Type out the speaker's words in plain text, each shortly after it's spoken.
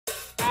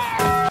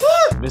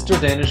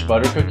MrDanish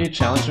ButterCookie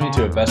challenged me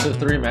to a best of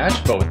 3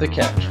 match, but with the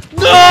catch.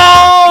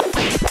 No!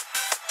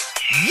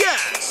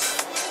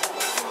 Yes!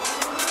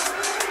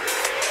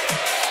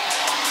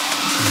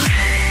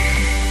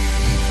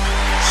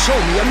 Show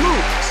me your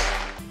moves!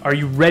 Are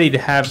you ready to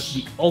have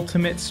the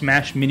ultimate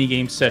Smash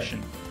minigame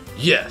session?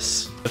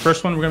 Yes. The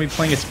first one we're going to be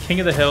playing is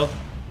King of the Hill.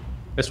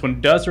 This one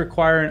does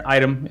require an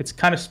item. It's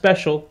kind of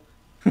special.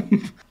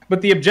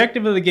 But the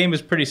objective of the game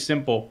is pretty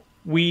simple.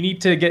 We need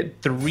to get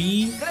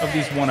 3 of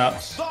these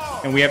 1-ups,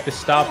 and we have to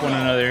stop one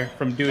another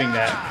from doing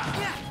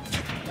that.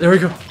 There we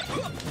go.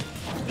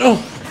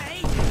 Oh!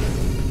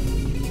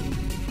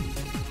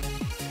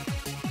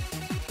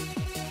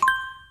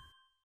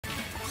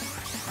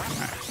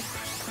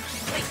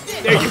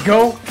 There you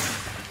go.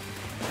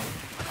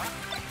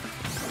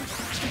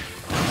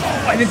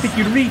 Oh, I didn't think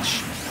you'd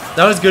reach.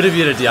 That was good of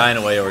you to die in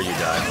a way or you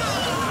die.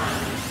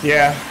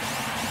 Yeah.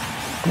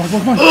 Come on,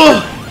 come on, come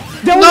on.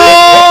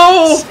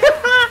 No!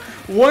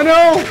 1-0.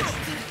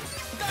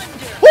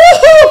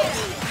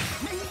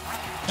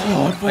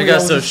 Oh, I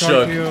got so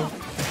shook.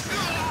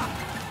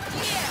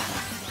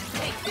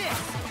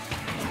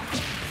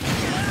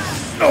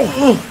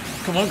 Oh,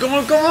 come on, come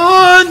on, come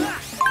on!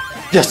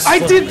 Yes! I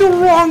did the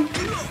wrong.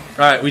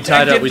 Alright, we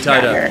tied up, we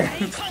tied up.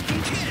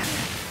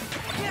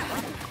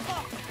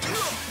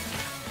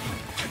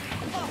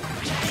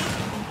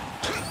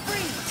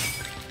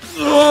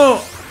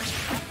 Oh!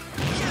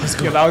 Let's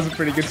go. Yeah, that was a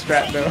pretty good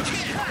strat, though.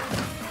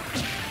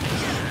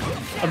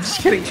 I'm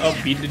just getting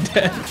upbeat to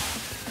death.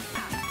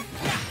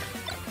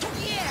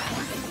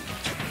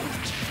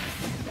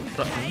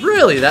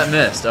 Really? That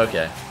missed.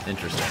 Okay.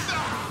 Interesting.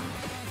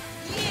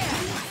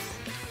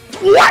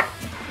 What?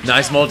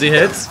 Nice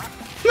multi-hits.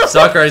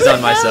 Sakurai's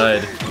on my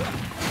side.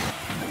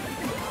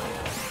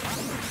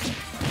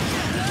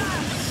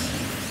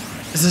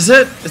 Is this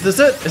it? Is this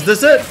it? Is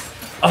this it?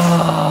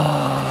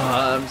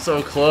 Ah, I'm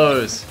so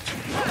close.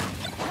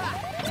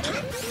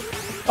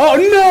 Oh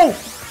no!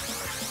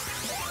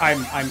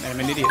 I'm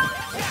an idiot.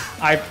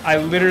 I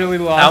literally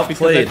lost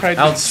because I Outplayed, tried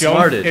to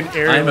outsmarted. jump and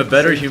aerial. I am a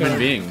better human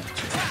being.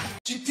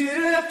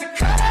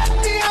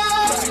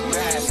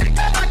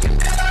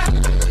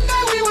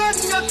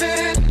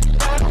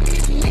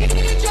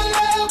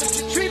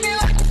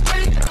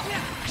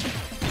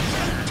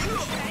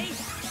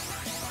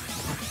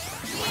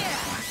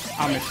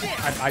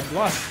 I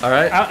lost. All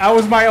right. I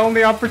was my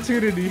only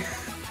opportunity.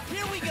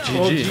 GG.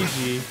 Well,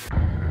 GG.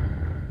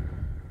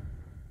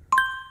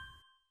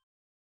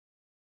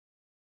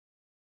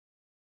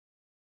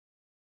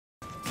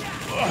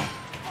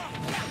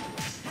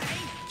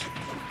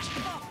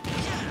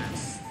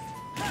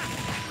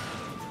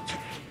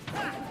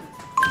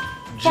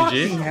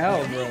 Fucking GG.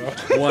 hell, bro.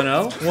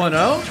 1-0.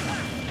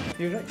 1-0.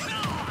 You're right.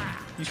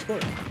 You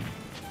scored.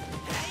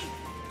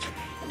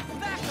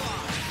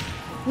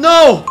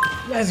 No!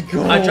 Let's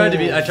go. I tried to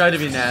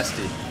be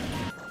nasty.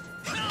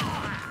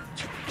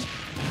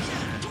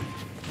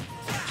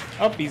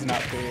 Oh, he's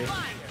not fair.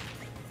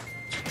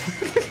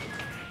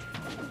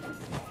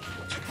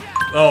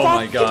 Oh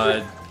my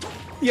god.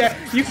 Yeah,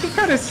 you can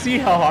kind of see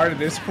how hard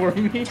it is for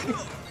me.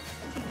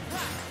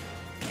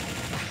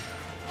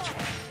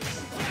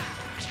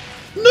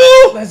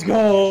 No! Let's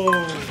go.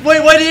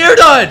 Wait, why did he air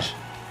dodge?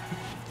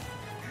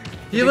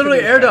 He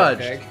literally air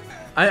dodged.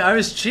 I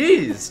was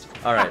cheesed.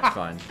 Alright,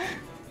 fine.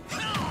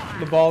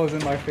 The ball is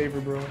in my favor,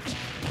 bro.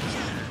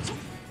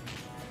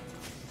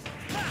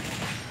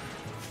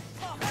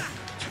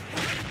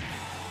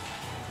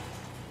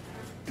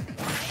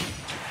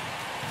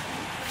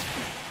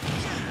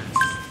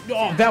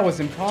 Oh, that was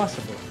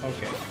impossible.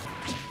 Okay.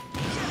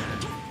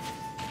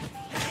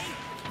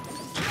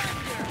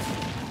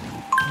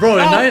 Bro,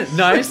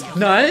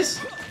 nice.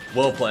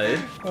 Well played.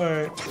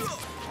 Alright.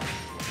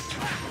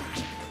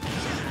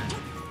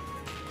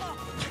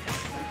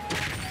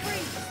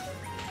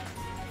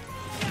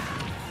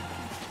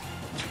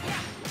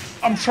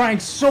 I'm trying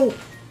so...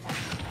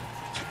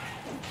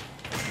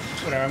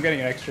 Whatever, I'm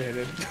getting an extra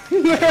hit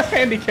in.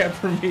 Handicap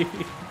for me.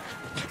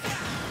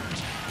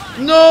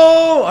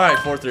 No! Alright,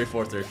 4-3,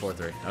 4-3,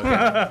 4-3. Okay.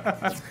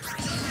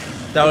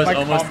 That was My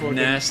almost combo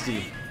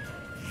nasty.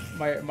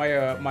 My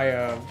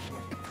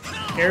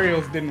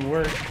aerials didn't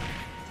work.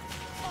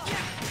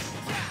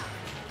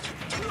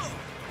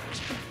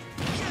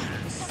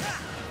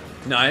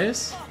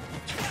 Nice.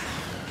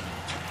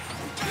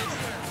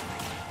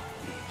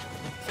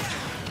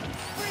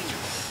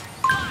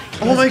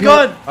 Oh my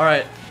god!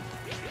 Alright.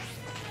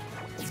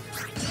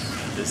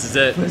 This is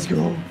it. Let's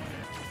go.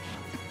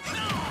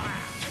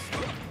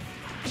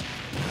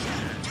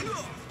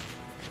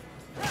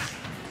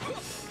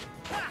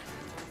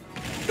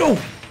 No!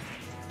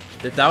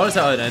 If that was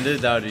how it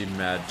ended, that would be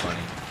mad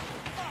funny.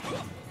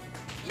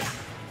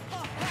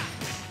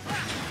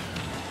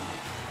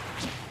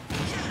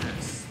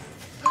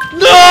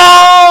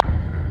 No!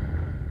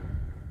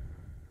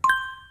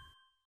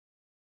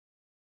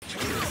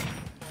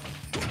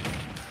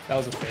 That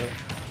was a fail.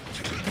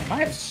 I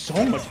have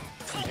so much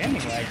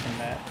gaming lag from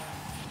that.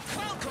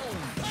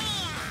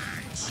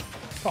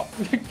 Oh.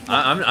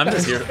 I'm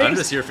just here. I'm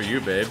just here for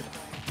you, babe.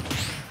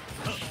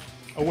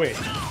 Oh, wait.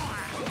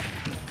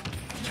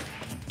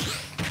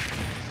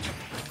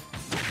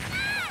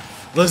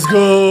 Let's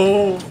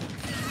go!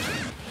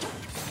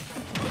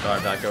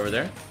 Alright, back over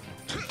there.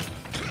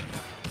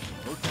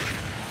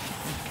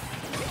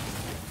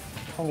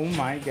 Oh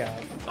my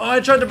god. Oh, I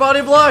tried to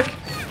body block!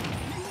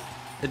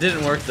 It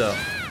didn't work though.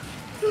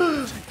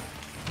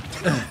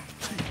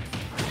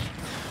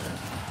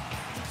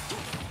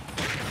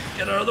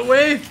 Get out of the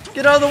way!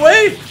 Get out of the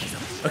way!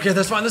 Okay,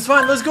 that's fine, let's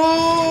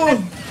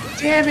go!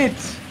 Damn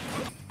it!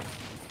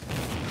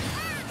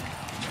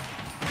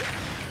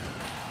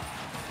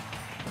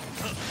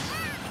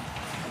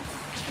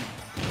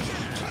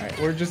 Alright,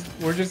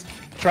 we're just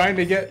trying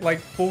to get like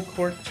full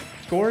court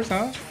scores,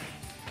 huh?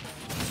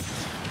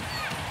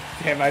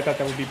 Damn, I thought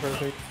that would be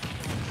perfect.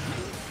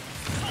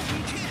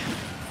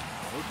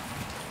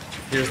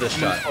 Here's the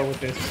shot. With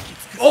this.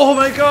 Oh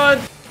my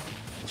god!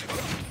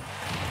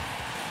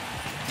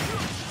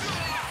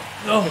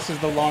 No. This is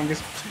the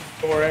longest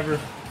score ever.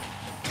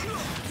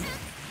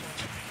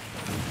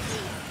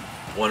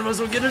 One of us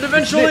will get it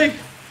eventually!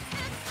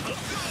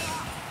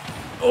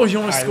 Oh, you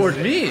almost scored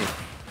me!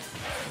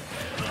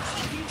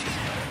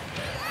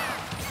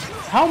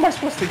 How am I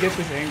supposed to get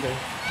this angle?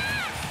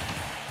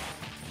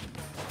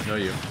 No,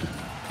 you.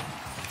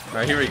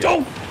 Alright, here we go.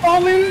 Don't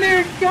fall in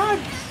there, God!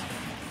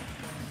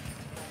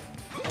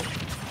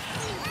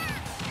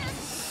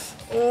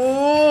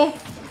 Oh!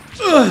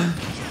 Ugh.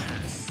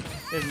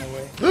 There's no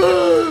way.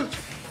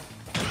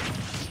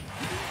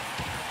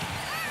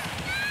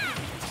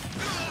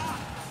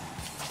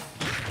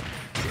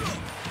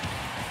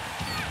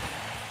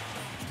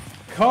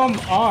 Come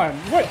on!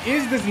 What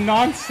is this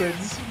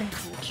nonsense?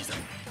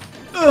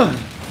 Ah!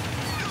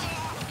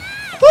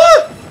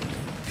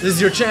 This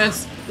is your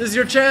chance! This is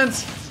your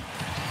chance!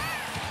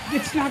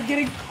 It's not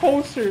getting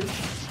closer.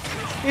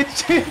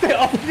 It's just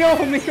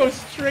uphill and then goes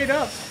straight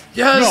up.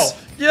 Yes!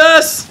 No.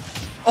 Yes!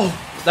 Oh,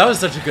 that was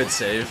such a good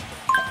save.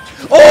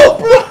 Oh!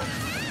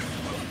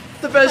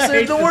 The best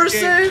save, the worst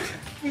save!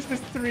 This is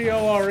 3-0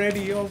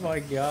 already. Oh my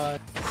god.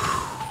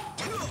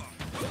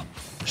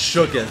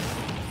 Shooketh.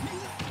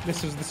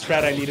 This was the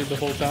strat I needed the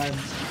whole time.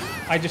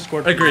 I just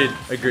scored. Agreed.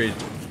 Agreed.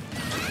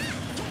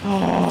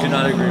 Do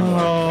not agree more.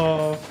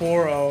 Oh,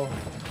 4-0.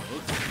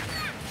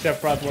 Chef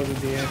Broth wasn't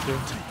the answer.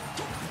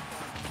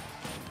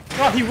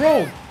 Oh, he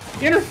rolled!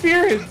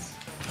 Interference!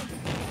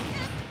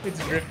 It's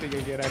drifting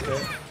again, I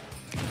bet.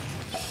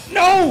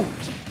 No!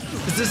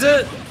 Is this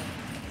it?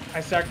 I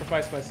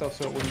sacrificed myself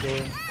so it wouldn't go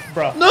in.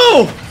 Bruh.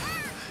 No!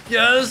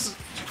 Yes!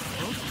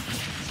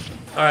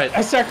 Alright.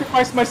 I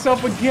sacrificed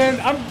myself again!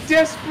 I'm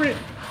desperate!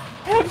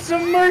 Have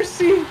some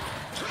mercy!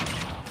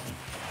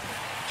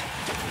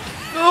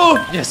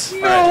 No! Yes! No!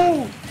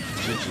 Alright.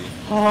 GG.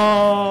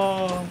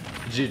 Oh.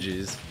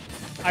 GG's.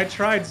 I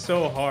tried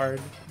so hard,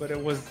 but it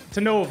was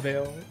to no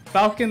avail.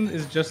 Falcon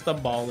is just a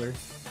baller.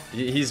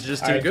 He's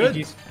just too good.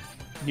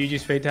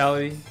 GG's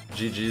Fatality.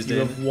 GG's, You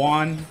have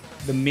won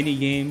the mini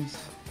games.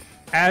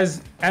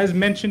 As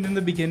mentioned in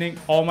the beginning,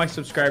 all my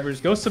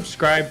subscribers, go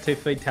subscribe to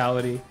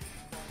Fatality.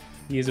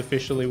 He is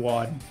officially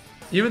won.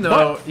 Even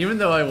though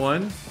I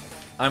won,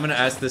 I'm gonna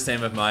ask the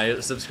same of my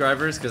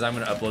subscribers because I'm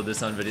gonna upload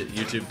this on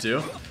YouTube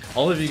too.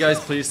 All of you guys,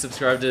 please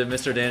subscribe to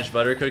MrDanish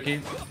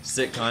ButterCookie.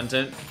 Sick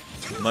content.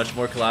 Much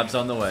more collabs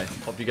on the way.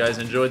 Hope you guys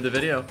enjoyed the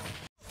video.